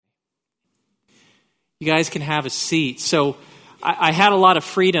You guys can have a seat. So I had a lot of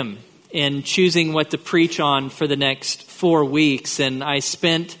freedom in choosing what to preach on for the next 4 weeks. And I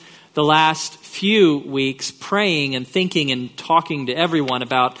spent the last few weeks praying and thinking and talking to everyone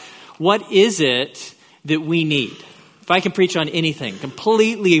about what is it that we need. If I can preach on anything,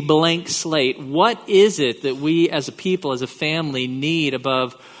 completely blank slate, what is it that we as a people, as a family, need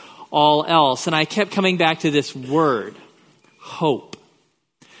above all else? And I kept coming back to this word, hope.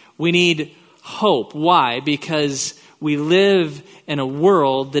 We need hope. Why? Because we live in a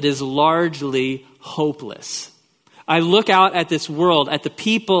world that is largely hopeless. I look out at this world, at the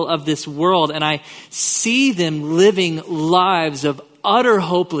people of this world, and I see them living lives of utter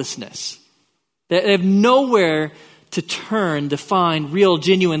hopelessness. They have nowhere to turn to find real,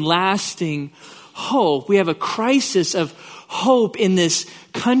 genuine, lasting hope. We have a crisis of hope in this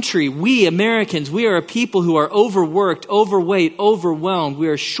country. We Americans, we are a people who are overworked, overweight, overwhelmed. We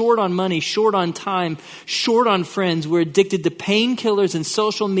are short on money, short on time, short on friends. We're addicted to painkillers and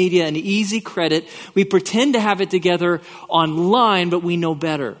social media and easy credit. We pretend to have it together online, but we know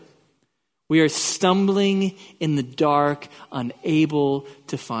better. We are stumbling in the dark, unable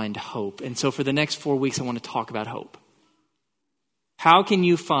to find hope. And so for the next 4 weeks, I want to talk about hope. How can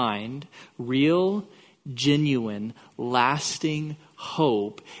you find real, genuine, lasting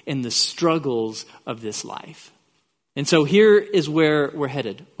hope in the struggles of this life? And so here is where we're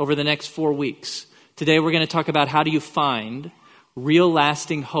headed over the next 4 weeks. Today we're going to talk about how do you find real,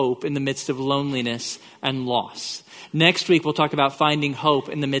 lasting hope in the midst of loneliness and loss. Next week, we'll talk about finding hope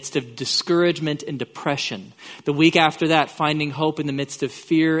in the midst of discouragement and depression. The week after that, finding hope in the midst of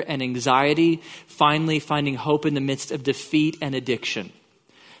fear and anxiety. Finally, finding hope in the midst of defeat and addiction.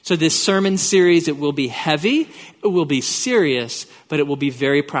 So this sermon series, it will be heavy, it will be serious, but it will be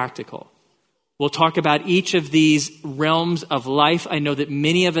very practical. We'll talk about each of these realms of life. I know that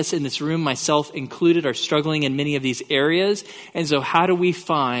many of us in this room, myself included, are struggling in many of these areas. And so how do we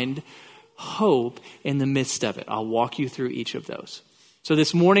find hope in the midst of it? I'll walk you through each of those. So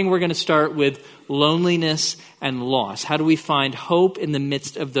this morning we're going to start with loneliness and loss. How do we find hope in the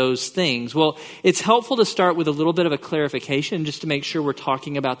midst of those things? Well, it's helpful to start with a little bit of a clarification just to make sure we're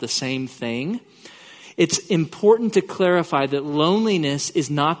talking about the same thing. It's important to clarify that loneliness is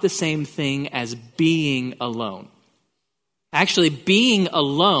not the same thing as being alone. Actually, being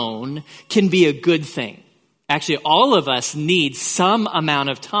alone can be a good thing. Actually, all of us need some amount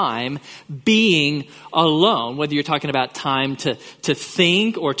of time being alone, whether you're talking about time to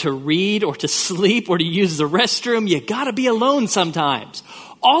think or to read or to sleep or to use the restroom. You got to be alone sometimes.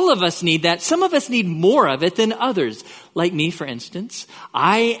 All of us need that. Some of us need more of it than others. Like me, for instance,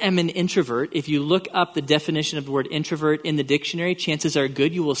 I am an introvert. If you look up the definition of the word introvert in the dictionary, chances are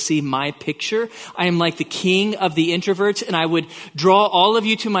good you will see my picture. I am like the king of the introverts, and I would draw all of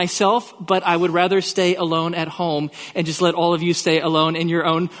you to myself, but I would rather stay alone at home and just let all of you stay alone in your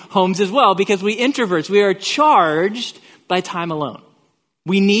own homes as well, because we introverts, we are charged by time alone.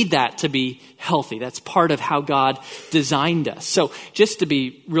 We need that to be healthy. That's part of how God designed us. So just to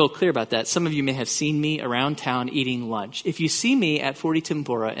be real clear about that, some of you may have seen me around town eating lunch. If you see me at 40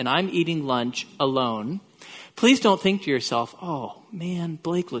 Tempura and I'm eating lunch alone, please don't think to yourself, oh man,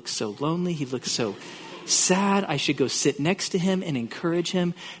 Blake looks so lonely. He looks so sad. I should go sit next to him and encourage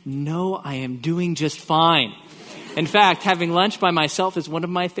him. No, I am doing just fine. In fact, having lunch by myself is one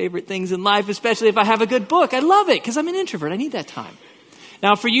of my favorite things in life, especially if I have a good book. I love it because I'm an introvert. I need that time.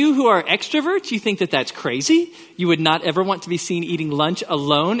 Now, for you who are extroverts, you think that that's crazy. You would not ever want to be seen eating lunch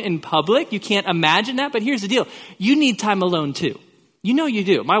alone in public. You can't imagine that, but here's the deal. You need time alone too. You know you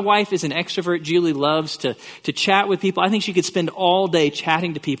do. My wife is an extrovert. Julie loves to chat with people. I think she could spend all day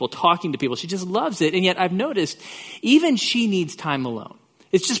chatting to people, talking to people. She just loves it. And yet I've noticed even she needs time alone.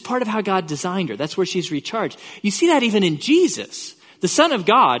 It's just part of how God designed her. That's where she's recharged. You see that even in Jesus. The Son of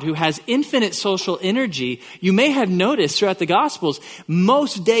God, who has infinite social energy, you may have noticed throughout the Gospels,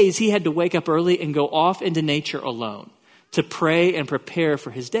 most days he had to wake up early and go off into nature alone to pray and prepare for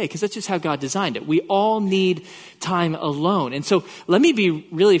his day, because that's just how God designed it. We all need time alone. And so let me be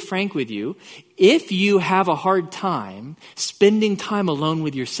really frank with you. If you have a hard time spending time alone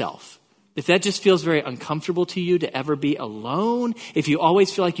with yourself, if that just feels very uncomfortable to you to ever be alone, if you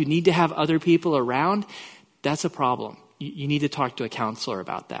always feel like you need to have other people around, that's a problem. You need to talk to a counselor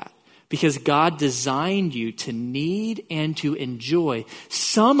about that, because God designed you to need and to enjoy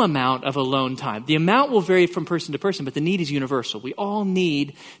some amount of alone time. The amount will vary from person to person, but the need is universal. We all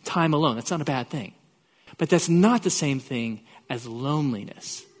need time alone. That's not a bad thing. But that's not the same thing as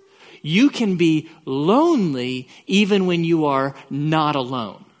loneliness. You can be lonely even when you are not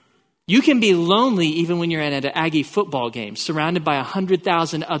alone. You can be lonely even when you're at an Aggie football game, surrounded by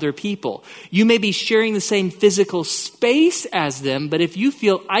 100,000 other people. You may be sharing the same physical space as them, but if you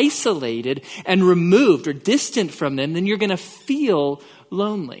feel isolated and removed or distant from them, then you're going to feel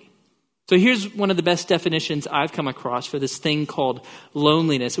lonely. So here's one of the best definitions I've come across for this thing called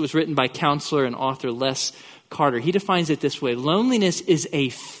loneliness. It was written by counselor and author Les Carter. He defines it this way: loneliness is a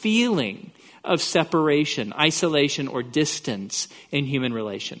feeling of separation, isolation, or distance in human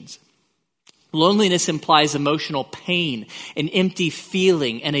relations. Loneliness implies emotional pain, an empty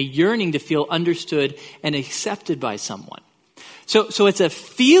feeling, and a yearning to feel understood and accepted by someone. So it's a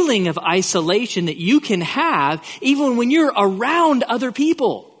feeling of isolation that you can have even when you're around other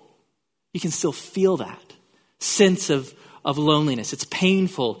people. You can still feel that sense of loneliness. It's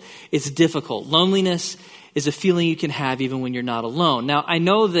painful. It's difficult. Loneliness is a feeling you can have even when you're not alone. Now, I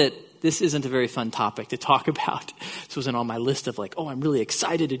know that this isn't a very fun topic to talk about. This wasn't on my list of I'm really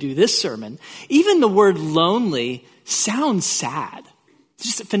excited to do this sermon. Even the word lonely sounds sad.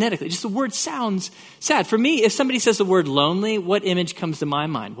 Just phonetically, just the word sounds sad. For me, if somebody says the word lonely, what image comes to my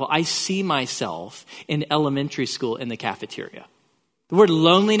mind? Well, I see myself in elementary school in the cafeteria. The word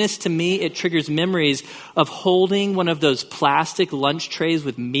loneliness to me, it triggers memories of holding one of those plastic lunch trays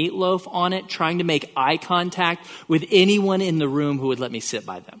with meatloaf on it, trying to make eye contact with anyone in the room who would let me sit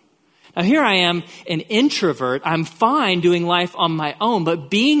by them. Now here I am, an introvert. I'm fine doing life on my own, but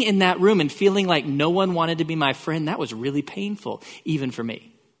being in that room and feeling like no one wanted to be my friend, that was really painful, even for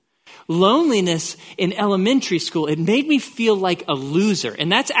me. Loneliness in elementary school, it made me feel like a loser. And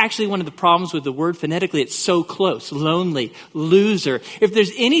that's actually one of the problems with the word phonetically. It's so close. Lonely, loser. If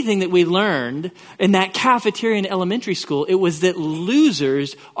there's anything that we learned in that cafeteria in elementary school, it was that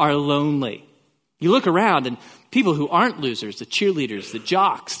losers are lonely. You look around and people who aren't losers, the cheerleaders, the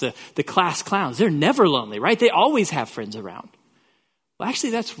jocks, the class clowns, they're never lonely, right? They always have friends around. Well,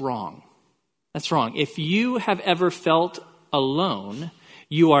 actually, that's wrong. That's wrong. If you have ever felt alone,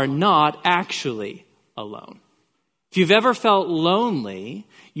 you are not actually alone. If you've ever felt lonely,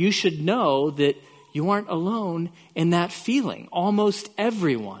 you should know that you aren't alone in that feeling. Almost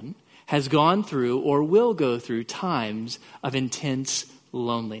everyone has gone through or will go through times of intense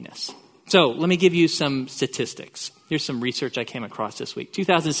loneliness. So let me give you some statistics. Here's some research I came across this week.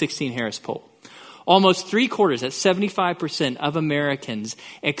 2016 Harris poll. Almost 3/4, that's 75% of Americans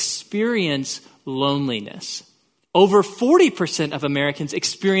experience loneliness. Over 40% of Americans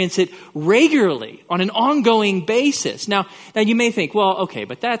experience it regularly on an ongoing basis. Now you may think, well, okay,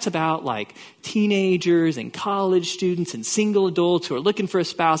 but that's about teenagers and college students and single adults who are looking for a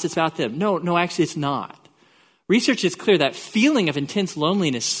spouse. It's about them. No, actually it's not. Research is clear that feeling of intense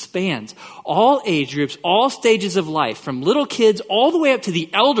loneliness spans all age groups, all stages of life, from little kids all the way up to the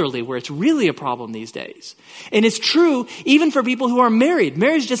elderly, where it's really a problem these days. And it's true even for people who are married.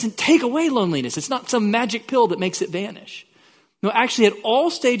 Marriage doesn't take away loneliness. It's not some magic pill that makes it vanish. No, actually, at all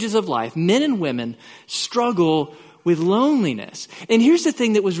stages of life, men and women struggle with loneliness. And here's the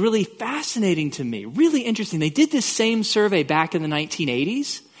thing that was really fascinating to me, really interesting. They did this same survey back in the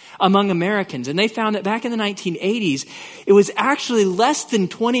 1980s. Among Americans. And they found that back in the 1980s, it was actually less than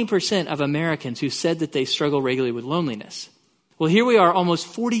 20% of Americans who said that they struggle regularly with loneliness. Well, here we are almost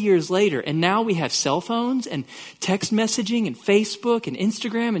 40 years later, and now we have cell phones and text messaging and Facebook and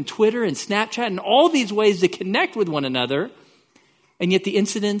Instagram and Twitter and Snapchat and all these ways to connect with one another. And yet the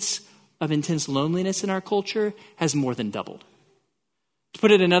incidence of intense loneliness in our culture has more than doubled. To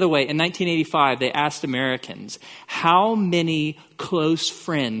put it another way, in 1985, they asked Americans, how many close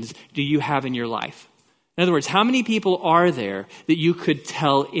friends do you have in your life? In other words, how many people are there that you could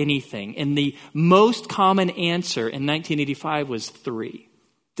tell anything? And the most common answer in 1985 was 3.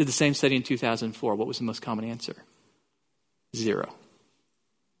 Did the same study in 2004. What was the most common answer? 0.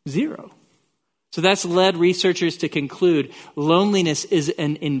 So that's led researchers to conclude loneliness is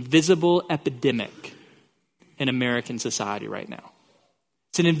an invisible epidemic in American society right now.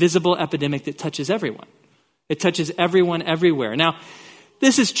 It's an invisible epidemic that touches everyone. It touches everyone everywhere. Now,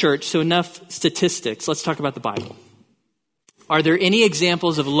 this is church, so enough statistics. Let's talk about the Bible. Are there any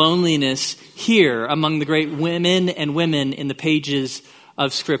examples of loneliness here among the great women and women in the pages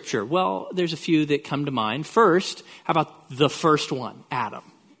of Scripture? Well, there's a few that come to mind. First, how about the first one, Adam?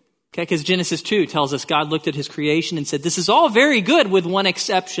 Okay, because Genesis 2 tells us God looked at his creation and said, this is all very good with one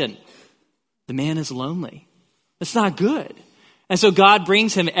exception. The man is lonely. That's not good. And so God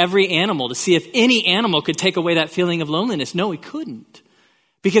brings him every animal to see if any animal could take away that feeling of loneliness. No, he couldn't.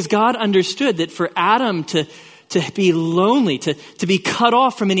 Because God understood that for Adam to be lonely, to be cut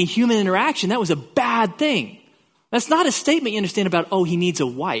off from any human interaction, that was a bad thing. That's not a statement you understand about, he needs a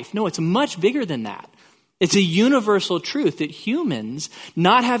wife. No, it's much bigger than that. It's a universal truth that humans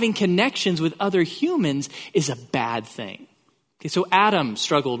not having connections with other humans is a bad thing. Okay, so Adam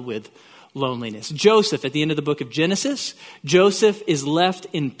struggled with loneliness. Joseph, at the end of the book of Genesis, Joseph is left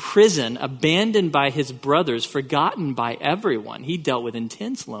in prison, abandoned by his brothers, forgotten by everyone. He dealt with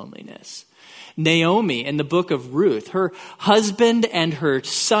intense loneliness. Naomi, in the book of Ruth, her husband and her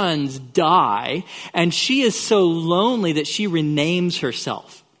sons die, and she is so lonely that she renames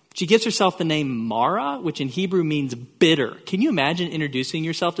herself. She gives herself the name Mara, which in Hebrew means bitter. Can you imagine introducing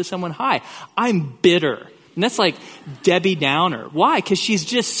yourself to someone? Hi, I'm bitter. And that's like Debbie Downer. Why? Because she's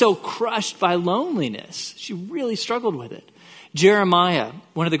just so crushed by loneliness. She really struggled with it. Jeremiah,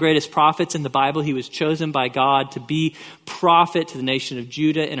 one of the greatest prophets in the Bible, he was chosen by God to be prophet to the nation of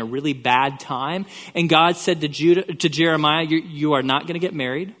Judah in a really bad time. And God said to Jeremiah, you are not going to get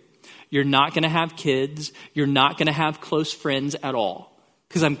married. You're not going to have kids. You're not going to have close friends at all,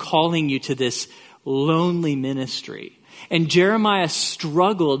 because I'm calling you to this lonely ministry. And Jeremiah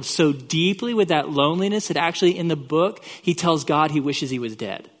struggled so deeply with that loneliness that actually in the book, he tells God he wishes he was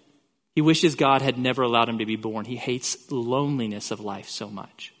dead. He wishes God had never allowed him to be born. He hates the loneliness of life so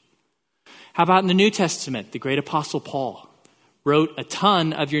much. How about in the New Testament? The great apostle Paul wrote a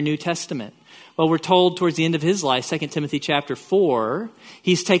ton of your New Testament. Well, we're told towards the end of his life, 2 Timothy chapter 4,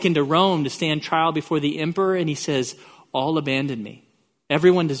 he's taken to Rome to stand trial before the emperor, and he says, all abandoned me.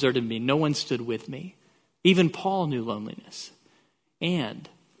 Everyone deserted me. No one stood with me. Even Paul knew loneliness. And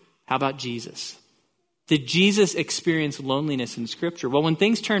how about Jesus? Did Jesus experience loneliness in Scripture? Well, when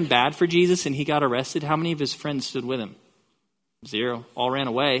things turned bad for Jesus and he got arrested, how many of his friends stood with him? 0. All ran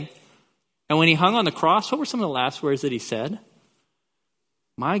away. And when he hung on the cross, what were some of the last words that he said?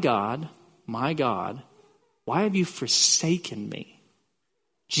 My God, why have you forsaken me?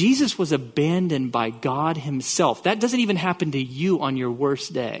 Jesus was abandoned by God himself. That doesn't even happen to you on your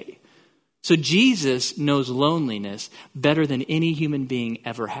worst day. So Jesus knows loneliness better than any human being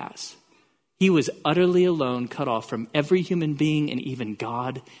ever has. He was utterly alone, cut off from every human being and even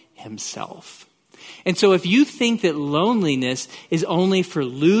God himself. And so if you think that loneliness is only for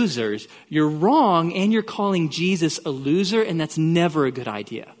losers, you're wrong, and you're calling Jesus a loser, and that's never a good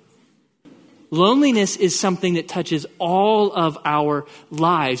idea. Loneliness is something that touches all of our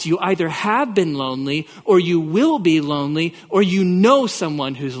lives. You either have been lonely, or you will be lonely, or you know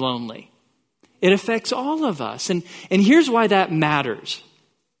someone who's lonely. It affects all of us. And here's why that matters.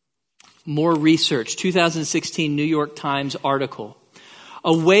 More research, 2016 New York Times article.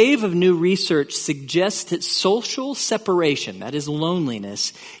 A wave of new research suggests that social separation, that is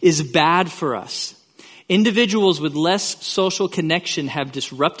loneliness, is bad for us. Individuals with less social connection have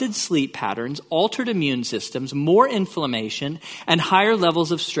disrupted sleep patterns, altered immune systems, more inflammation, and higher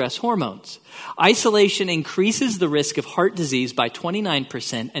levels of stress hormones. Isolation increases the risk of heart disease by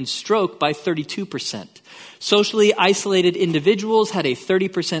 29% and stroke by 32%. Socially isolated individuals had a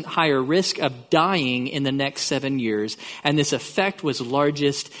 30% higher risk of dying in the next 7 years, and this effect was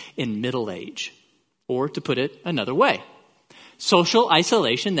largest in middle age. Or to put it another way, social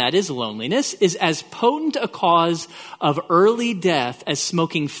isolation, that is loneliness, is as potent a cause of early death as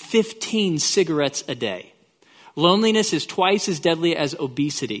smoking 15 cigarettes a day. Loneliness is twice as deadly as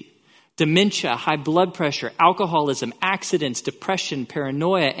obesity. Dementia, high blood pressure, alcoholism, accidents, depression,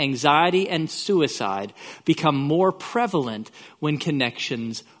 paranoia, anxiety, and suicide become more prevalent when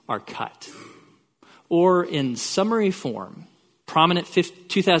connections are cut. Or in summary form, prominent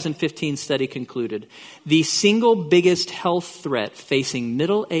 2015 study concluded, the single biggest health threat facing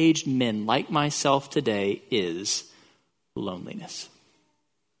middle-aged men like myself today is loneliness.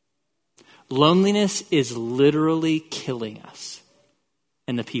 Loneliness is literally killing us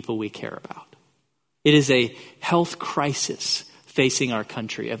and the people we care about. It is a health crisis facing our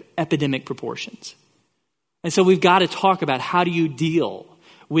country of epidemic proportions. And so we've got to talk about, how do you deal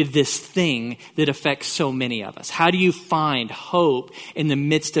with this thing that affects so many of us? How do you find hope in the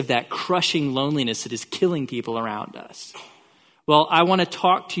midst of that crushing loneliness that is killing people around us? Well, I want to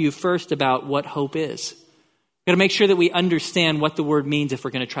talk to you first about what hope is. We've got to make sure that we understand what the word means if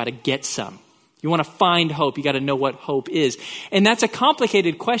we're going to try to get some. You want to find hope, you got to know what hope is. And that's a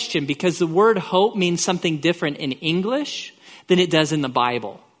complicated question because the word hope means something different in English than it does in the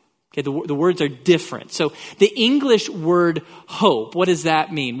Bible. Okay, the words are different. So the English word hope, what does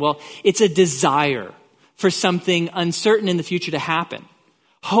that mean? Well, it's a desire for something uncertain in the future to happen.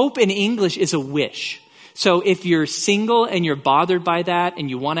 Hope in English is a wish. So if you're single and you're bothered by that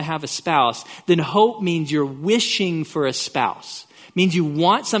and you want to have a spouse, then hope means you're wishing for a spouse. It means you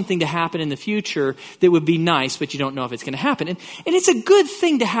want something to happen in the future that would be nice, but you don't know if it's going to happen. And it's a good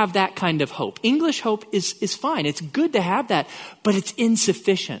thing to have that kind of hope. English hope is fine. It's good to have that, but it's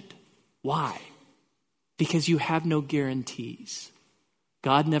insufficient. Why? Because you have no guarantees.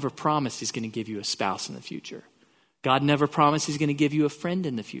 God never promised he's going to give you a spouse in the future. God never promised he's going to give you a friend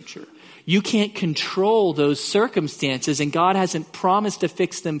in the future. You can't control those circumstances, and God hasn't promised to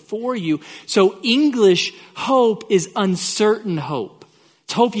fix them for you. So English hope is uncertain hope.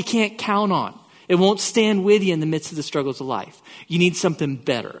 It's hope you can't count on. It won't stand with you in the midst of the struggles of life. You need something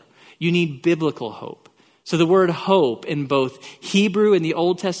better. You need biblical hope. So the word hope in both Hebrew in the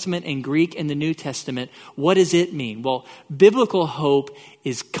Old Testament and Greek in the New Testament, what does it mean? Well, biblical hope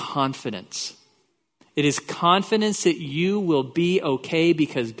is confidence. It is confidence that you will be okay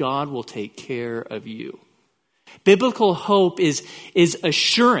because God will take care of you. Biblical hope is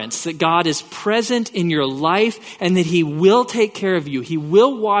assurance that God is present in your life and that he will take care of you. He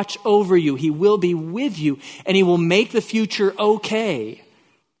will watch over you. He will be with you, and he will make the future okay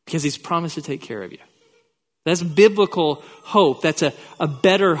because he's promised to take care of you. That's biblical hope. That's a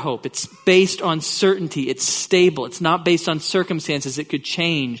better hope. It's based on certainty. It's stable. It's not based on circumstances that could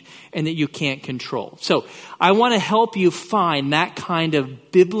change and that you can't control. So I want to help you find that kind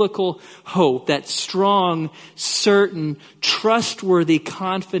of biblical hope, that strong, certain, trustworthy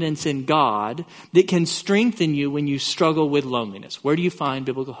confidence in God that can strengthen you when you struggle with loneliness. Where do you find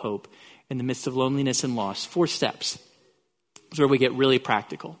biblical hope in the midst of loneliness and loss? 4 steps. Is where we get really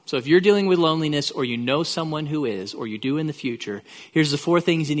practical. So if you're dealing with loneliness, or you know someone who is, or you do in the future, here's the 4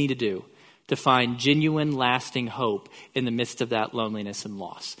 things you need to do to find genuine, lasting hope in the midst of that loneliness and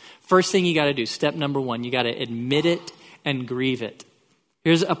loss. First thing you got to do, step number 1, you got to admit it and grieve it.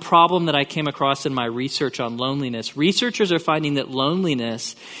 Here's a problem that I came across in my research on loneliness. Researchers are finding that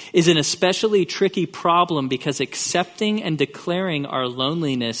loneliness is an especially tricky problem because accepting and declaring our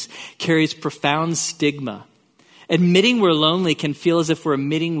loneliness carries profound stigma. Admitting we're lonely can feel as if we're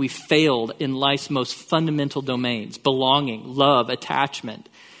admitting we failed in life's most fundamental domains: belonging, love, attachment.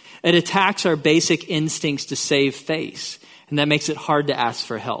 It attacks our basic instincts to save face, and that makes it hard to ask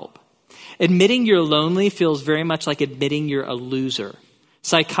for help. Admitting you're lonely feels very much like admitting you're a loser.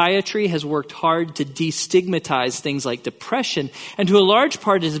 Psychiatry has worked hard to destigmatize things like depression, and to a large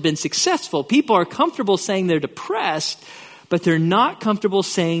part it has been successful. People are comfortable saying they're depressed, but they're not comfortable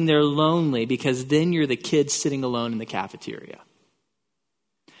saying they're lonely, because then you're the kid sitting alone in the cafeteria.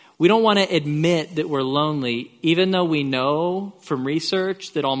 We don't want to admit that we're lonely, even though we know from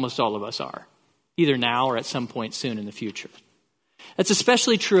research that almost all of us are, either now or at some point soon in the future. That's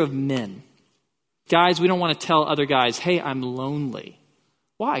especially true of men. Guys, we don't want to tell other guys, hey, I'm lonely.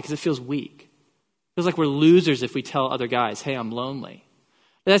 Why? Because it feels weak. It feels like we're losers if we tell other guys, hey, I'm lonely.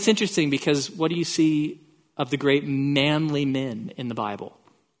 But that's interesting, because what do you see of the great manly men in the Bible?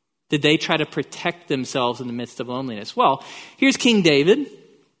 Did they try to protect themselves in the midst of loneliness? Well, here's King David.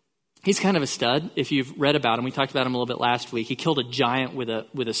 He's kind of a stud. If you've read about him, we talked about him a little bit last week. He killed a giant with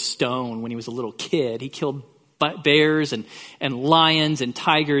a stone when he was a little kid. He killed bears and lions and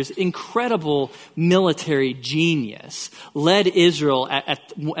tigers. Incredible military genius. Led Israel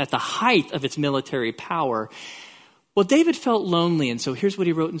at the height of its military power. Well, David felt lonely, and so here's what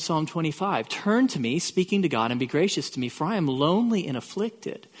he wrote in Psalm 25. Turn to me, speaking to God, and be gracious to me, for I am lonely and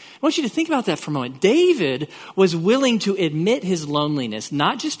afflicted. I want you to think about that for a moment. David was willing to admit his loneliness,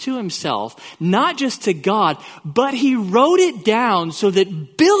 not just to himself, not just to God, but he wrote it down so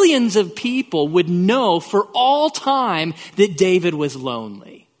that billions of people would know for all time that David was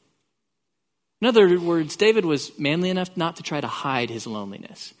lonely. In other words, David was manly enough not to try to hide his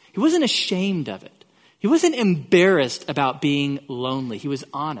loneliness. He wasn't ashamed of it. He wasn't embarrassed about being lonely. He was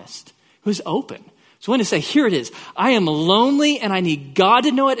honest. He was open. So when to say, here it is. I am lonely, and I need God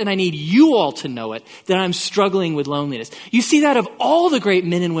to know it, and I need you all to know it, that I'm struggling with loneliness. You see that of all the great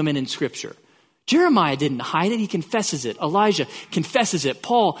men and women in Scripture. Jeremiah didn't hide it. He confesses it. Elijah confesses it.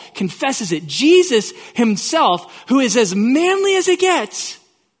 Paul confesses it. Jesus himself, who is as manly as it gets,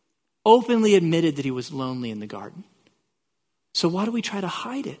 openly admitted that he was lonely in the garden. So why do we try to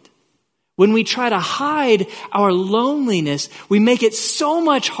hide it? When we try to hide our loneliness, we make it so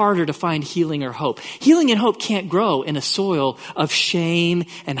much harder to find healing or hope. Healing and hope can't grow in a soil of shame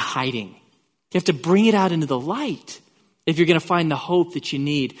and hiding. You have to bring it out into the light if you're going to find the hope that you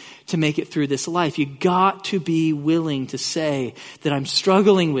need to make it through this life. You got to be willing to say that I'm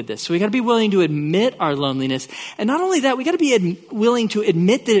struggling with this. So we got to be willing to admit our loneliness. And not only that, we got to be willing to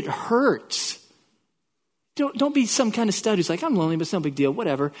admit that it hurts. Don't be some kind of stud who's like, I'm lonely, but it's no big deal,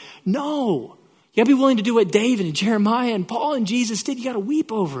 whatever. No. You got to be willing to do what David and Jeremiah and Paul and Jesus did. You got to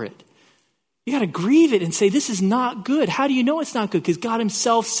weep over it. You got to grieve it and say, this is not good. How do you know it's not good? Because God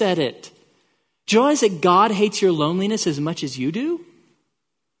himself said it. Do you realize that God hates your loneliness as much as you do?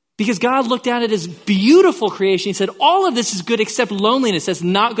 Because God looked at it as beautiful creation. He said, all of this is good except loneliness. That's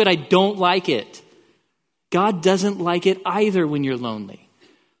not good. I don't like it. God doesn't like it either when you're lonely.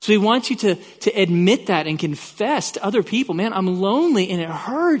 So he wants you to admit that and confess to other people, man, I'm lonely and it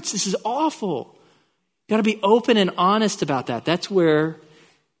hurts. This is awful. You got to be open and honest about that. That's where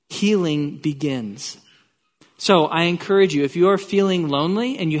healing begins. So I encourage you, if you are feeling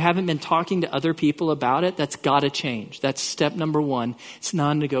lonely and you haven't been talking to other people about it, that's got to change. That's step number one. It's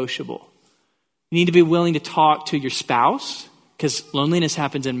non-negotiable. You need to be willing to talk to your spouse, because loneliness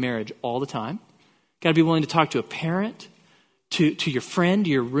happens in marriage all the time. Got to be willing to talk to a parent, to your friend,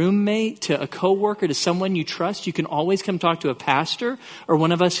 your roommate, to a coworker, to someone you trust. You can always come talk to a pastor or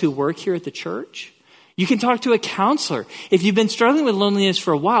one of us who work here at the church. You can talk to a counselor. If you've been struggling with loneliness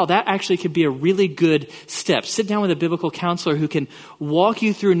for a while, that actually could be a really good step. Sit down with a biblical counselor who can walk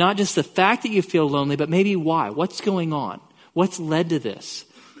you through not just the fact that you feel lonely, but maybe why. What's going on? What's led to this?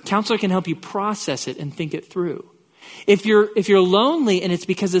 Counselor can help you process it and think it through. If you're lonely and it's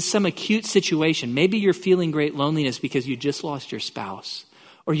because of some acute situation, maybe you're feeling great loneliness because you just lost your spouse,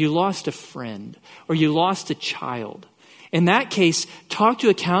 or you lost a friend, or you lost a child. In that case, talk to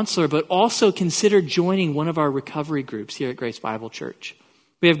a counselor, but also consider joining one of our recovery groups here at Grace Bible Church.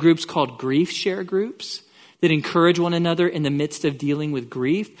 We have groups called grief share groups that encourage one another in the midst of dealing with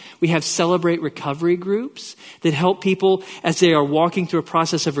grief. We have celebrate recovery groups that help people as they are walking through a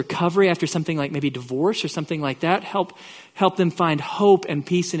process of recovery after something like maybe divorce or something like that. Help them find hope and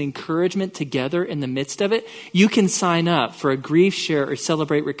peace and encouragement together in the midst of it. You can sign up for a grief share or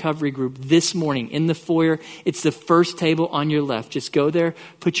celebrate recovery group this morning in the foyer. It's the first table on your left. Just go there,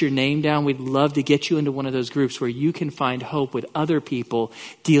 put your name down. We'd love to get you into one of those groups where you can find hope with other people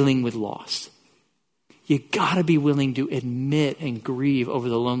dealing with loss. You got to be willing to admit and grieve over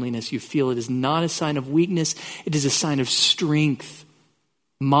the loneliness you feel. It is not a sign of weakness. It is a sign of strength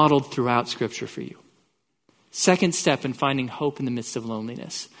modeled throughout Scripture for you. Second step in finding hope in the midst of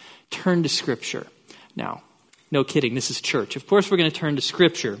loneliness, turn to Scripture. Now, no kidding, this is church. Of course, we're going to turn to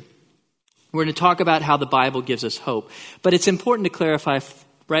Scripture. We're going to talk about how the Bible gives us hope. But it's important to clarify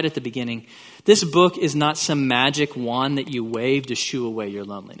right at the beginning, this book is not some magic wand that you wave to shoo away your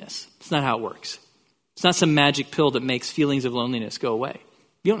loneliness. It's not how it works. It's not some magic pill that makes feelings of loneliness go away.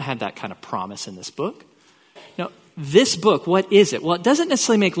 You don't have that kind of promise in this book. Now, this book, what is it? Well, it doesn't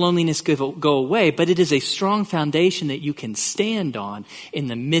necessarily make loneliness go away, but it is a strong foundation that you can stand on in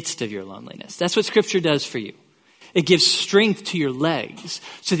the midst of your loneliness. That's what Scripture does for you. It gives strength to your legs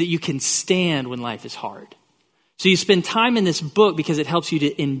so that you can stand when life is hard. So you spend time in this book because it helps you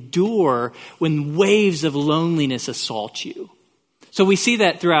to endure when waves of loneliness assault you. So we see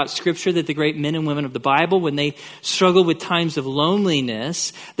that throughout Scripture, that the great men and women of the Bible, when they struggled with times of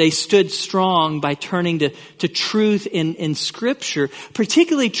loneliness, they stood strong by turning to truth in Scripture,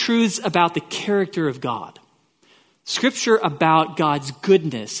 particularly truths about the character of God. Scripture about God's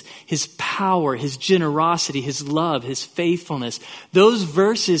goodness, His power, His generosity, His love, His faithfulness. Those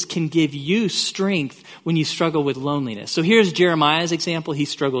verses can give you strength when you struggle with loneliness. So here's Jeremiah's example. He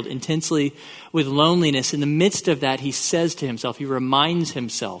struggled intensely with loneliness. In the midst of that, he says to himself, he reminds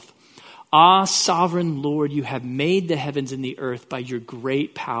himself, "Ah, sovereign Lord, you have made the heavens and the earth by your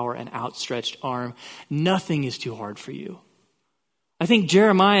great power and outstretched arm. Nothing is too hard for you." I think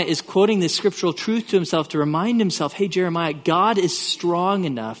Jeremiah is quoting this scriptural truth to himself to remind himself, hey, Jeremiah, God is strong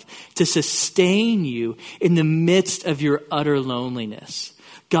enough to sustain you in the midst of your utter loneliness.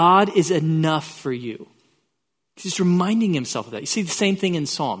 God is enough for you. He's just reminding himself of that. You see the same thing in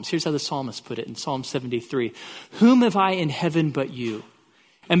Psalms. Here's how the psalmist put it in Psalm 73. "Whom have I in heaven but you?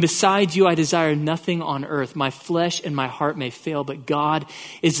 And besides you, I desire nothing on earth. My flesh and my heart may fail, but God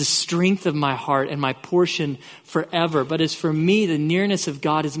is the strength of my heart and my portion forever. But as for me, the nearness of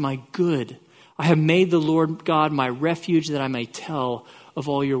God is my good. I have made the Lord God my refuge that I may tell of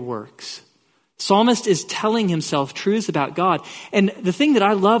all your works." Psalmist is telling himself truths about God. And the thing that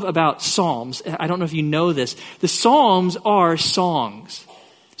I love about Psalms, I don't know if you know this, the Psalms are songs.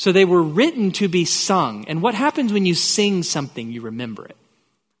 So they were written to be sung. And what happens when you sing something, you remember it.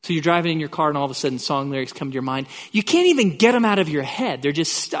 So you're driving in your car and all of a sudden song lyrics come to your mind. You can't even get them out of your head. They're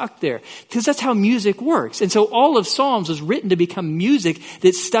just stuck there because that's how music works. And so all of Psalms was written to become music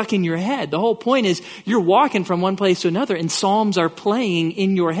that's stuck in your head. The whole point is you're walking from one place to another and Psalms are playing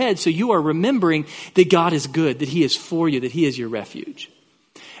in your head. So you are remembering that God is good, that He is for you, that He is your refuge.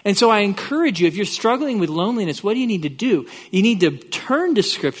 And so I encourage you, if you're struggling with loneliness, what do you need to do? You need to turn to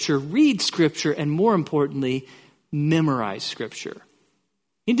Scripture, read Scripture, and more importantly, memorize Scripture.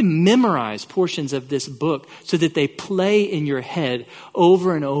 You need to memorize portions of this book so that they play in your head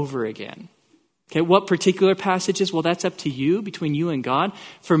over and over again. Okay, what particular passages? Well, that's up to you, between you and God.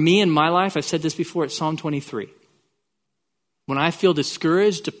 For me in my life, I've said this before, it's Psalm 23. When I feel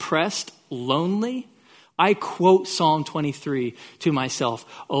discouraged, depressed, lonely, I quote Psalm 23 to myself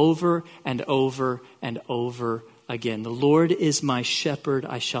over and over and over again. The Lord is my shepherd.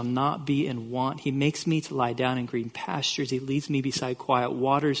 I shall not be in want. He makes me to lie down in green pastures. He leads me beside quiet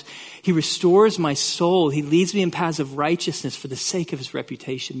waters. He restores my soul. He leads me in paths of righteousness for the sake of his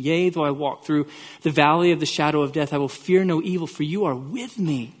reputation. Yea, though I walk through the valley of the shadow of death, I will fear no evil, for you are with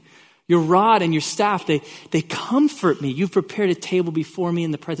me. Your rod and your staff, they comfort me. You've prepared a table before me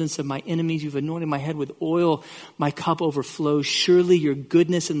in the presence of my enemies. You've anointed my head with oil. My cup overflows. Surely your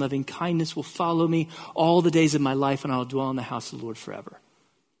goodness and loving kindness will follow me all the days of my life, and I will dwell in the house of the Lord forever.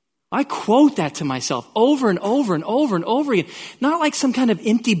 I quote that to myself over and over and over and over again. Not like some kind of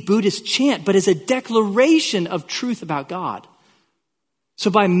empty Buddhist chant, but as a declaration of truth about God. So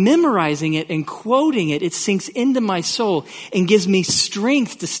by memorizing it and quoting it, it sinks into my soul and gives me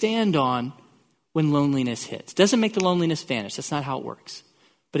strength to stand on when loneliness hits. Doesn't make the loneliness vanish. That's not how it works.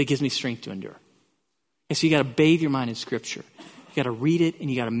 But it gives me strength to endure. And so you got to bathe your mind in Scripture. You got to read it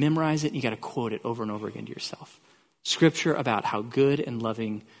and you got to memorize it and you got to quote it over and over again to yourself. Scripture about how good and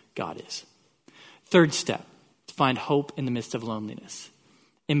loving God is. Third step, to find hope in the midst of loneliness.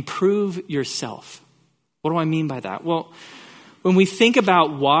 Improve yourself. What do I mean by that? Well, when we think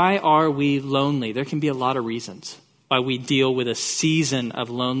about why are we lonely, there can be a lot of reasons why we deal with a season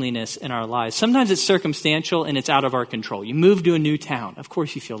of loneliness in our lives. Sometimes it's circumstantial and it's out of our control. You move to a new town. Of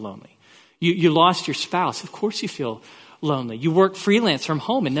course you feel lonely. You lost your spouse. Of course you feel lonely. You work freelance from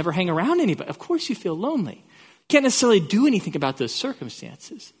home and never hang around anybody. Of course you feel lonely. You can't necessarily do anything about those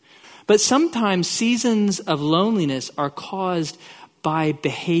circumstances. But sometimes seasons of loneliness are caused by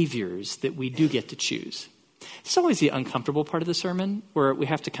behaviors that we do get to choose. It's always the uncomfortable part of the sermon where we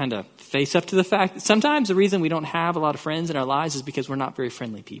have to kind of face up to the fact that sometimes the reason we don't have a lot of friends in our lives is because we're not very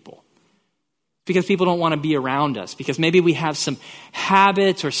friendly people. Because people don't want to be around us. Because maybe we have some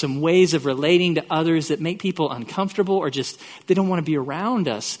habits or some ways of relating to others that make people uncomfortable or just they don't want to be around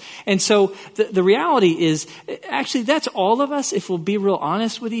us. And so the reality is, actually, that's all of us. If we'll be real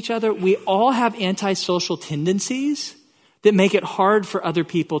honest with each other, we all have antisocial tendencies that make it hard for other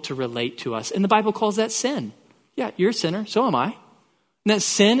people to relate to us. And the Bible calls that sin. Yeah, you're a sinner. So am I. And that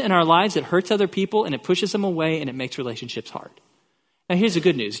sin in our lives, it hurts other people and it pushes them away and it makes relationships hard. Now, here's the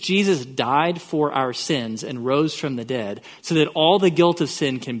good news. Jesus died for our sins and rose from the dead so that all the guilt of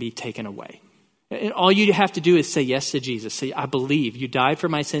sin can be taken away. And all you have to do is say yes to Jesus. Say, I believe you died for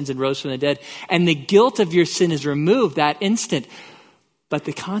my sins and rose from the dead. And the guilt of your sin is removed that instant. But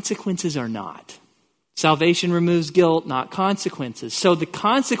the consequences are not. Salvation removes guilt, not consequences. So the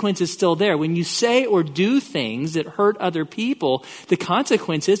consequence is still there. When you say or do things that hurt other people, the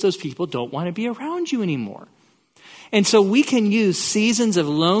consequence is those people don't want to be around you anymore. And so we can use seasons of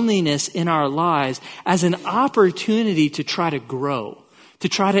loneliness in our lives as an opportunity to try to grow, to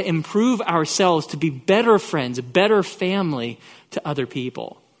try to improve ourselves, to be better friends, better family to other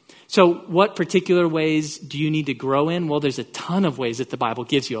people. So what particular ways do you need to grow in? Well, there's a ton of ways that the Bible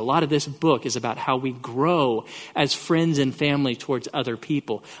gives you. A lot of this book is about how we grow as friends and family towards other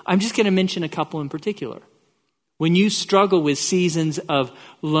people. I'm just going to mention a couple in particular. When you struggle with seasons of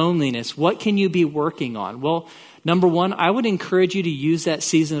loneliness, what can you be working on? Well, number one, I would encourage you to use that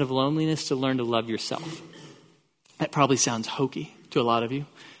season of loneliness to learn to love yourself. That probably sounds hokey to a lot of you.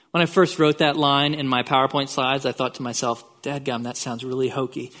 When I first wrote that line in my PowerPoint slides, I thought to myself, dadgum, that sounds really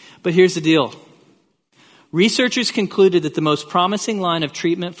hokey. But here's the deal. Researchers concluded that the most promising line of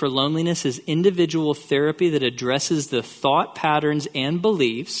treatment for loneliness is individual therapy that addresses the thought patterns and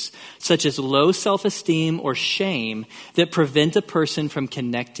beliefs, such as low self-esteem or shame, that prevent a person from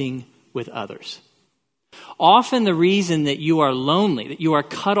connecting with others. Often the reason that you are lonely, that you are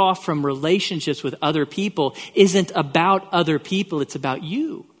cut off from relationships with other people, isn't about other people, it's about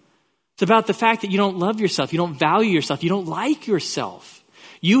you. It's about the fact that you don't love yourself, you don't value yourself, you don't like yourself.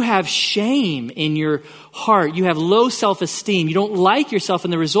 You have shame in your heart, you have low self-esteem, you don't like yourself,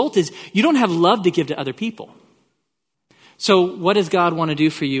 and the result is you don't have love to give to other people. So what does God want to do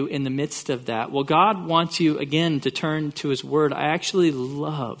for you in the midst of that? Well, God wants you, again, to turn to his word. I actually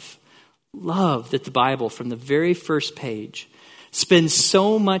love that the Bible, from the very first page, spends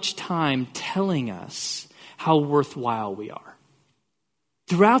so much time telling us how worthwhile we are.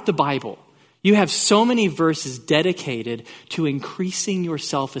 Throughout the Bible, you have so many verses dedicated to increasing your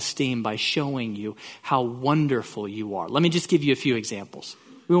self-esteem by showing you how wonderful you are. Let me just give you a few examples.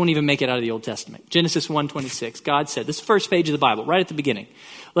 We won't even make it out of the Old Testament. Genesis 1:26, God said, this first page of the Bible, right at the beginning,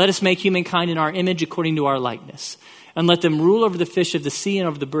 let us make humankind in our image according to our likeness, and let them rule over the fish of the sea and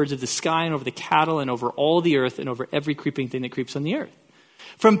over the birds of the sky and over the cattle and over all the earth and over every creeping thing that creeps on the earth.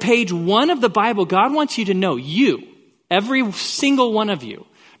 From page 1 of the Bible, God wants you to know, you, every single one of you,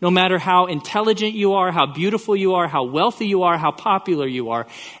 No matter how intelligent you are, how beautiful you are, how wealthy you are, how popular you are,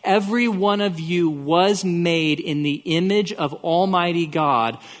 every one of you was made in the image of Almighty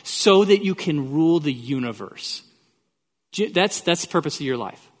God so that you can rule the universe. That's the purpose of your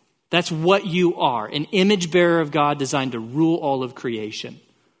life. That's what you are, an image bearer of God designed to rule all of creation.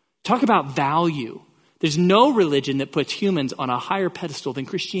 Talk about value. There's no religion that puts humans on a higher pedestal than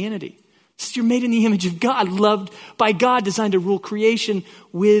Christianity. You're made in the image of God, loved by God, designed to rule creation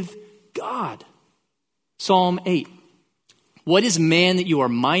with God. Psalm 8. What is man that you are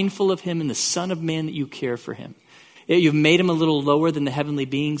mindful of him, and the son of man that you care for him? You've made him a little lower than the heavenly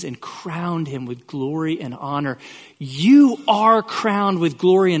beings and crowned him with glory and honor. You are crowned with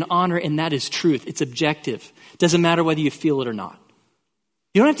glory and honor, and that is truth. It's objective. It doesn't matter whether you feel it or not.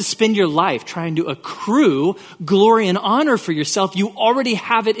 You don't have to spend your life trying to accrue glory and honor for yourself. You already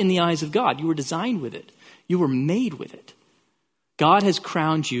have it in the eyes of God. You were designed with it. You were made with it. God has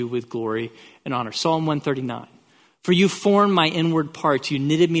crowned you with glory and honor. Psalm 139. For you formed my inward parts. You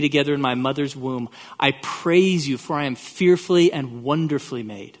knitted me together in my mother's womb. I praise you, for I am fearfully and wonderfully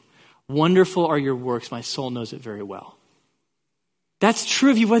made. Wonderful are your works. My soul knows it very well. That's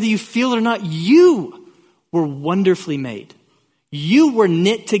true of you whether you feel it or not. You were wonderfully made. You were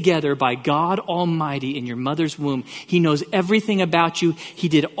knit together by God Almighty in your mother's womb. He knows everything about you. He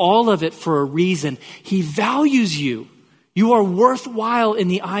did all of it for a reason. He values you. You are worthwhile in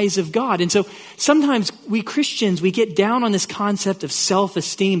the eyes of God. And so sometimes we Christians, we get down on this concept of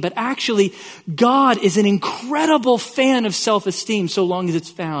self-esteem, but actually God is an incredible fan of self-esteem so long as it's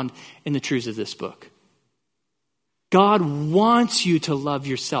found in the truths of this book. God wants you to love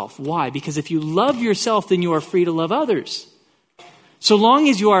yourself. Why? Because if you love yourself, then you are free to love others. So long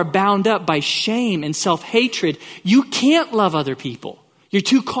as you are bound up by shame and self-hatred, you can't love other people. You're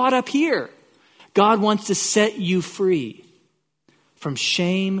too caught up here. God wants to set you free from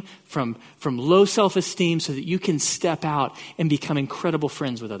shame, from low self-esteem, so that you can step out and become incredible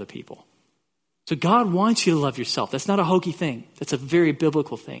friends with other people. So God wants you to love yourself. That's not a hokey thing. That's a very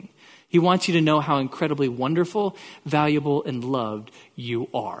biblical thing. He wants you to know how incredibly wonderful, valuable, and loved you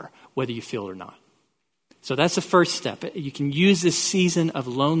are, whether you feel it or not. So that's the first step. You can use this season of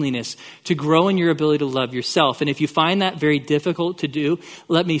loneliness to grow in your ability to love yourself. And if you find that very difficult to do,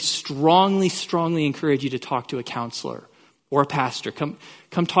 let me strongly, strongly encourage you to talk to a counselor or a pastor. Come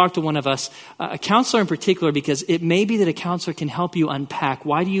talk to one of us, a counselor in particular, because it may be that a counselor can help you unpack.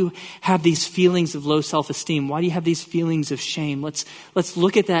 Why do you have these feelings of low self-esteem? Why do you have these feelings of shame? Let's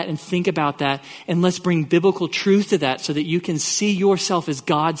look at that and think about that, and let's bring biblical truth to that so that you can see yourself as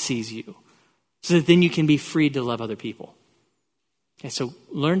God sees you. So that then you can be freed to love other people. Okay, so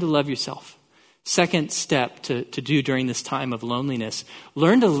learn to love yourself. Second step to do during this time of loneliness,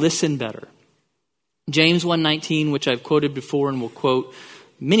 learn to listen better. James 1:19, which I've quoted before and will quote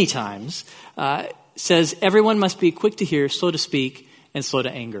many times, says, everyone must be quick to hear, slow to speak, and slow to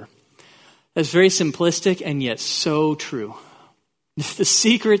anger. That's very simplistic and yet so true. The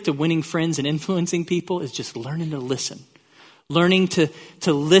secret to winning friends and influencing people is just learning to listen. Learning to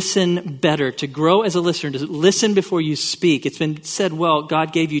listen better, to grow as a listener, to listen before you speak. It's been said, well,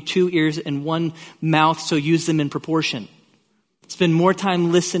 God gave you 2 ears and 1 mouth, so use them in proportion. Spend more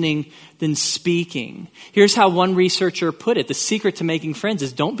time listening than speaking. Here's how one researcher put it. The secret to making friends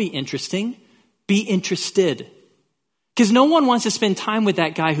is don't be interesting, be interested. Because no one wants to spend time with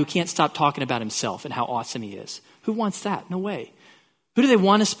that guy who can't stop talking about himself and how awesome he is. Who wants that? No way. Who do they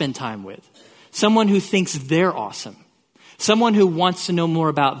want to spend time with? Someone who thinks they're awesome. Someone who wants to know more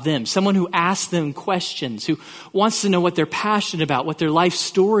about them. Someone who asks them questions, who wants to know what they're passionate about, what their life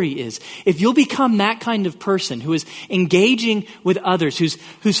story is. If you'll become that kind of person who is engaging with others,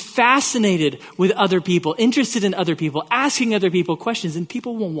 who's fascinated with other people, interested in other people, asking other people questions, then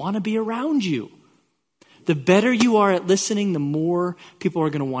people will want to be around you. The better you are at listening, the more people are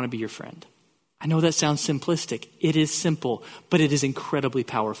going to want to be your friend. I know that sounds simplistic. It is simple, but it is incredibly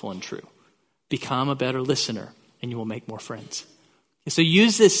powerful and true. Become a better listener, and you will make more friends. So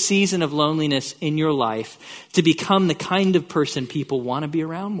use this season of loneliness in your life to become the kind of person people want to be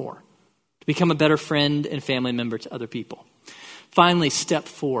around more, to become a better friend and family member to other people. Finally, step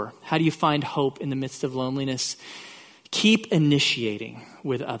 4, how do you find hope in the midst of loneliness? Keep initiating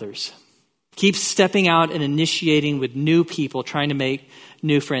with others. Keep stepping out and initiating with new people, trying to make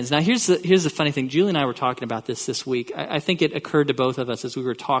new friends. Now, here's the funny thing. Julie and I were talking about this week. I think it occurred to both of us as we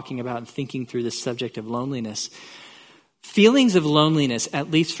were talking about and thinking through this subject of loneliness. Feelings of loneliness, at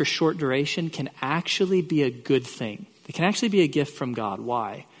least for short duration, can actually be a good thing. They can actually be a gift from God.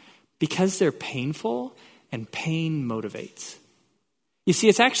 Why? Because they're painful, and pain motivates. You see,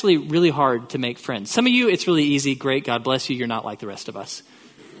 it's actually really hard to make friends. Some of you, it's really easy. Great, God bless you. You're not like the rest of us.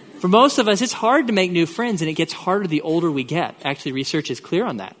 For most of us, it's hard to make new friends, and it gets harder the older we get. Actually, research is clear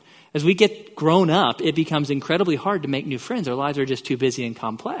on that. As we get grown up, it becomes incredibly hard to make new friends. Our lives are just too busy and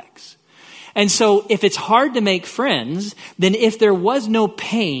complex. And so if it's hard to make friends, then if there was no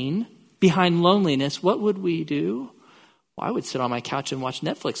pain behind loneliness, what would we do? Well, I would sit on my couch and watch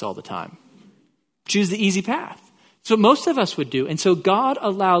Netflix all the time. Choose the easy path. So most of us would do. And so God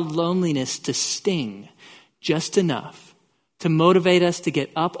allowed loneliness to sting just enough to motivate us to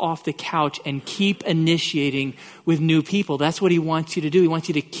get up off the couch and keep initiating with new people. That's what he wants you to do. He wants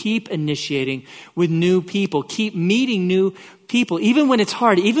you to keep initiating with new people. Keep meeting new people, even when it's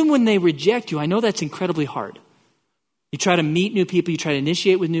hard, even when they reject you. I know that's incredibly hard. You try to meet new people, you try to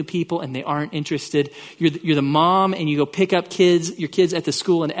initiate with new people, and they aren't interested. You're the mom, and you go pick up your kids at the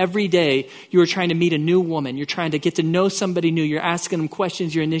school, and every day you are trying to meet a new woman. You're trying to get to know somebody new. You're asking them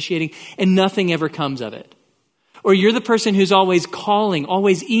questions, you're initiating, and nothing ever comes of it. Or you're the person who's always calling,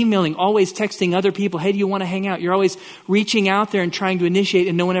 always emailing, always texting other people, hey, do you want to hang out? You're always reaching out there and trying to initiate,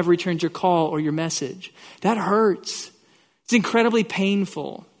 and no one ever returns your call or your message. That hurts. It's incredibly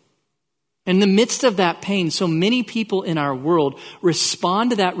painful. In the midst of that pain, so many people in our world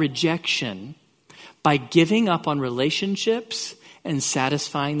respond to that rejection by giving up on relationships and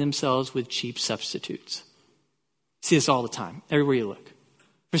satisfying themselves with cheap substitutes. See this all the time, everywhere you look.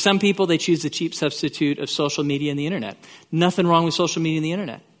 For some people, they choose the cheap substitute of social media and the internet. Nothing wrong with social media and the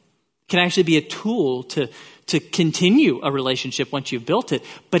internet. It can actually be a tool to continue a relationship once you've built it,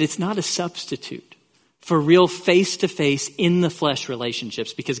 but it's not a substitute for real face-to-face, in-the-flesh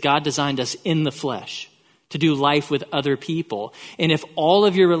relationships, because God designed us in the flesh to do life with other people. And if all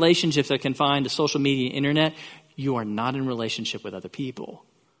of your relationships are confined to social media and internet, you are not in relationship with other people.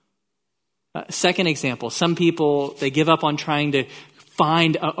 Second example, some people, they give up on trying to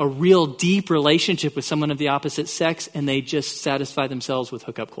find a real deep relationship with someone of the opposite sex, and they just satisfy themselves with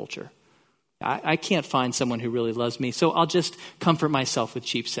hookup culture. I can't find someone who really loves me, so I'll just comfort myself with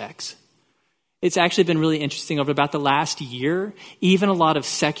cheap sex. It's actually been really interesting over about the last year. Even a lot of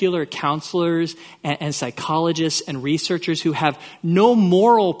secular counselors and psychologists and researchers who have no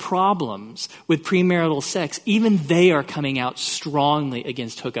moral problems with premarital sex, even they are coming out strongly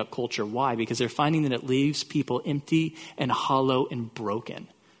against hookup culture. Why? Because they're finding that it leaves people empty and hollow and broken.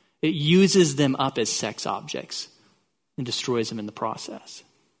 It uses them up as sex objects and destroys them in the process.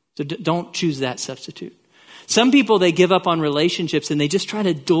 So don't choose that substitute. Some people, they give up on relationships and they just try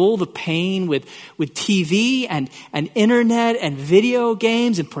to dull the pain with TV and internet and video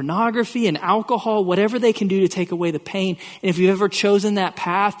games and pornography and alcohol, whatever they can do to take away the pain. And if you've ever chosen that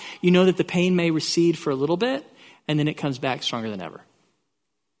path, you know that the pain may recede for a little bit and then it comes back stronger than ever.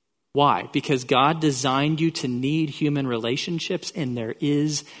 Why? Because God designed you to need human relationships and there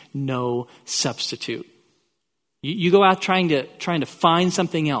is no substitute. You go out trying to find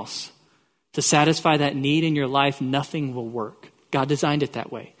something else to satisfy that need in your life, nothing will work. God designed it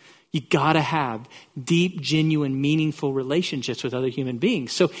that way. You got to have deep, genuine, meaningful relationships with other human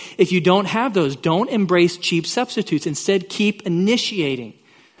beings. So if you don't have those, don't embrace cheap substitutes. Instead, keep initiating.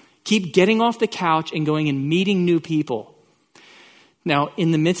 Keep getting off the couch and going and meeting new people. Now,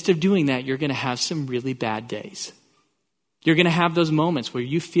 in the midst of doing that, you're going to have some really bad days. You're going to have those moments where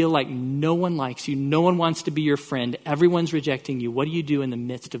you feel like no one likes you, no one wants to be your friend, everyone's rejecting you. What do you do in the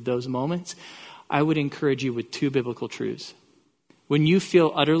midst of those moments? I would encourage you with two biblical truths. When you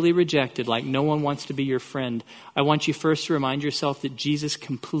feel utterly rejected, like no one wants to be your friend, I want you first to remind yourself that Jesus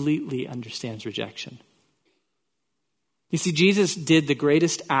completely understands rejection. You see, Jesus did the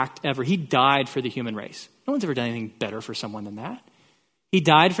greatest act ever. He died for the human race. No one's ever done anything better for someone than that. He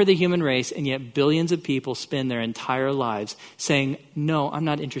died for the human race, and yet billions of people spend their entire lives saying, no, I'm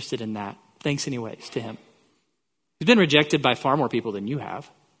not interested in that. Thanks anyways to him. He's been rejected by far more people than you have.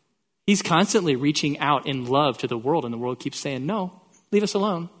 He's constantly reaching out in love to the world, and the world keeps saying, no, leave us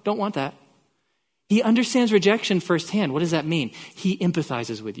alone. Don't want that. He understands rejection firsthand. What does that mean? He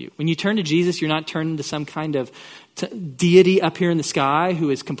empathizes with you. When you turn to Jesus, you're not turning to some kind of deity up here in the sky who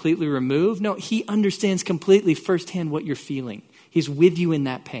is completely removed. No, he understands completely firsthand what you're feeling. He's with you in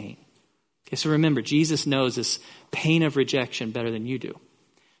that pain. Okay, so remember, Jesus knows this pain of rejection better than you do.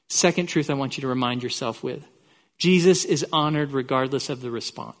 Second truth I want you to remind yourself with. Jesus is honored regardless of the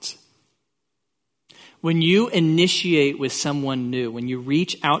response. When you initiate with someone new, when you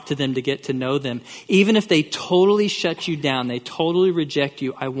reach out to them to get to know them, even if they totally shut you down, they totally reject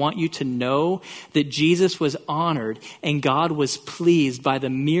you, I want you to know that Jesus was honored and God was pleased by the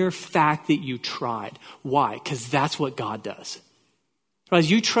mere fact that you tried. Why? Because that's what God does. As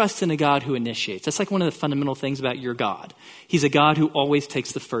you trust in a God who initiates. That's like one of the fundamental things about your God. He's a God who always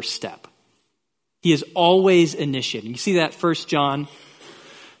takes the first step. He is always initiating. You see that 1 John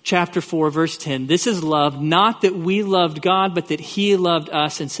chapter 4, verse 10, this is love, not that we loved God, but that he loved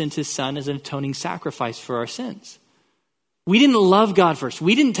us and sent his son as an atoning sacrifice for our sins. We didn't love God first.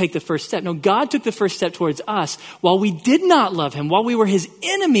 We didn't take the first step. No, God took the first step towards us. While we did not love him, while we were his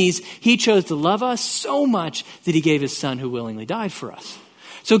enemies, he chose to love us so much that he gave his son who willingly died for us.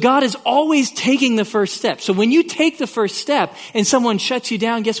 So God is always taking the first step. So when you take the first step and someone shuts you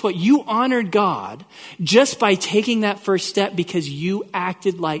down, guess what? You honored God just by taking that first step because you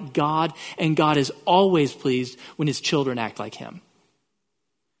acted like God, and God is always pleased when his children act like him.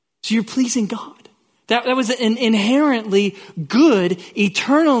 So you're pleasing God. That was an inherently good,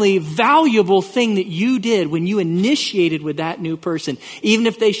 eternally valuable thing that you did when you initiated with that new person. Even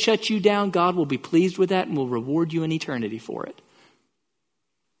if they shut you down, God will be pleased with that and will reward you in eternity for it.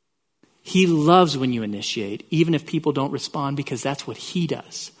 He loves when you initiate, even if people don't respond, because that's what he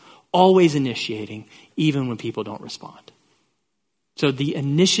does. Always initiating, even when people don't respond. So the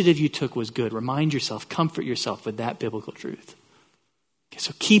initiative you took was good. Remind yourself, comfort yourself with that biblical truth. Okay,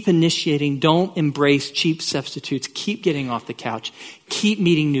 so keep initiating. Don't embrace cheap substitutes. Keep getting off the couch. Keep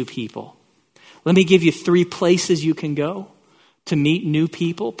meeting new people. Let me give you 3 places you can go to meet new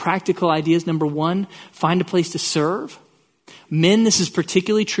people. Practical ideas. Number 1, find a place to serve. Men, this is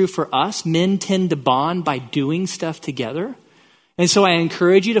particularly true for us. Men tend to bond by doing stuff together. And so I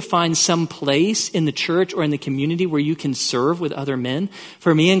encourage you to find some place in the church or in the community where you can serve with other men.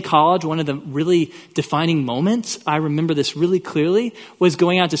 For me in college, one of the really defining moments, I remember this really clearly, was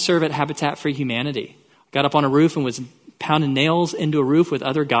going out to serve at Habitat for Humanity. I got up on a roof and was pounding nails into a roof with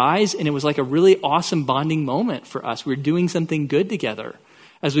other guys, and it was like a really awesome bonding moment for us. We were doing something good together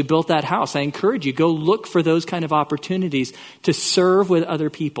as we built that house. I encourage you, go look for those kind of opportunities to serve with other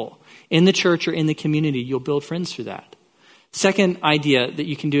people in the church or in the community. You'll build friends through that. Second idea that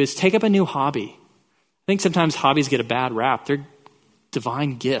you can do is take up a new hobby. I think sometimes hobbies get a bad rap. They're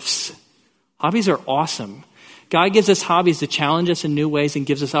divine gifts. Hobbies are awesome. God gives us hobbies to challenge us in new ways and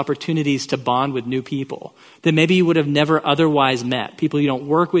gives us opportunities to bond with new people that maybe you would have never otherwise met. People you don't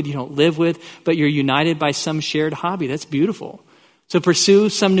work with, you don't live with, but you're united by some shared hobby. That's beautiful. So pursue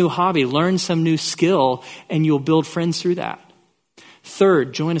some new hobby, learn some new skill, and you'll build friends through that.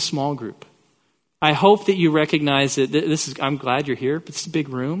 Third, join a small group. I hope that you recognize that I'm glad you're here, but it's a big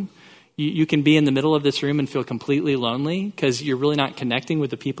room. You can be in the middle of this room and feel completely lonely because you're really not connecting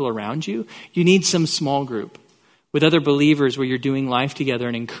with the people around you. You need some small group with other believers where you're doing life together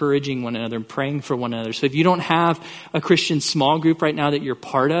and encouraging one another and praying for one another. So if you don't have a Christian small group right now that you're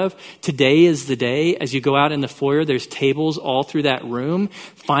part of, today is the day. As you go out in the foyer, there's tables all through that room.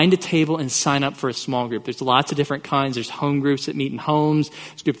 Find a table and sign up for a small group. There's lots of different kinds. There's home groups that meet in homes.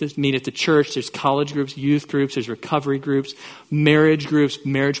 There's groups that meet at the church. There's college groups, youth groups. There's recovery groups, marriage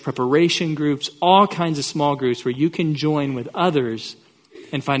preparation groups, all kinds of small groups where you can join with others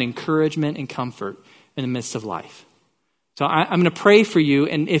and find encouragement and comfort in the midst of life. So I'm going to pray for you,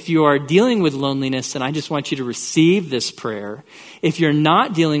 and if you are dealing with loneliness, then I just want you to receive this prayer. If you're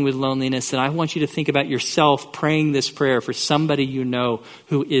not dealing with loneliness, then I want you to think about yourself praying this prayer for somebody you know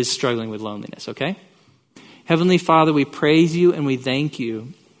who is struggling with loneliness, okay? Heavenly Father, we praise you and we thank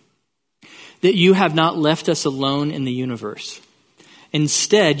you that you have not left us alone in the universe.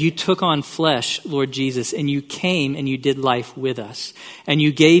 Instead, you took on flesh, Lord Jesus, and you came and you did life with us. And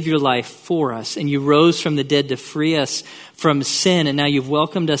you gave your life for us. And you rose from the dead to free us from sin. And now you've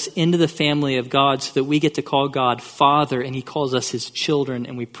welcomed us into the family of God so that we get to call God Father, and he calls us his children,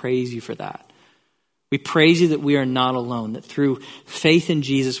 and we praise you for that. We praise you that we are not alone, that through faith in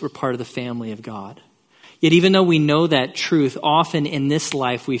Jesus, we're part of the family of God. Yet even though we know that truth, often in this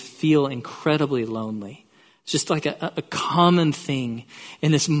life, we feel incredibly lonely. It's just like a common thing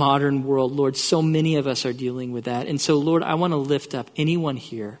in this modern world. Lord, so many of us are dealing with that. And so, Lord, I want to lift up anyone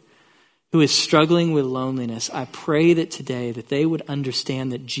here who is struggling with loneliness. I pray that today that they would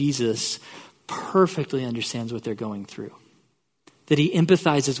understand that Jesus perfectly understands what they're going through. That he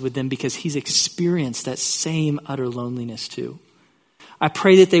empathizes with them because he's experienced that same utter loneliness too. I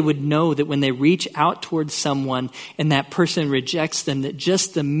pray that they would know that when they reach out towards someone and that person rejects them, that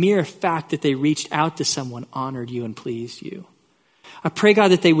just the mere fact that they reached out to someone honored you and pleased you. I pray, God,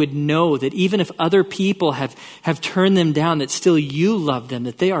 that they would know that even if other people have turned them down, that still you love them,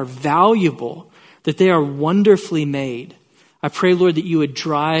 that they are valuable, that they are wonderfully made. I pray, Lord, that you would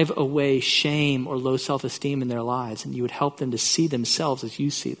drive away shame or low self-esteem in their lives, and you would help them to see themselves as you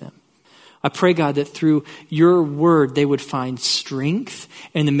see them. I pray, God, that through your word, they would find strength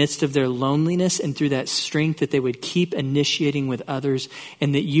in the midst of their loneliness, and through that strength that they would keep initiating with others,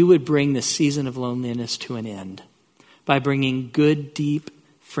 and that you would bring the season of loneliness to an end by bringing good, deep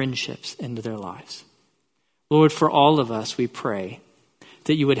friendships into their lives. Lord, for all of us, we pray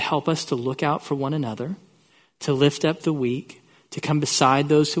that you would help us to look out for one another, to lift up the weak, to come beside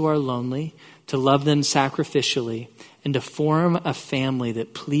those who are lonely, to love them sacrificially, and to form a family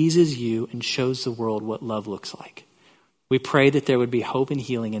that pleases you and shows the world what love looks like. We pray that there would be hope and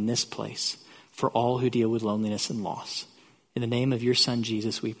healing in this place for all who deal with loneliness and loss. In the name of your Son,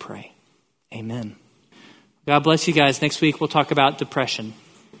 Jesus, we pray. Amen. God bless you guys. Next week, we'll talk about depression.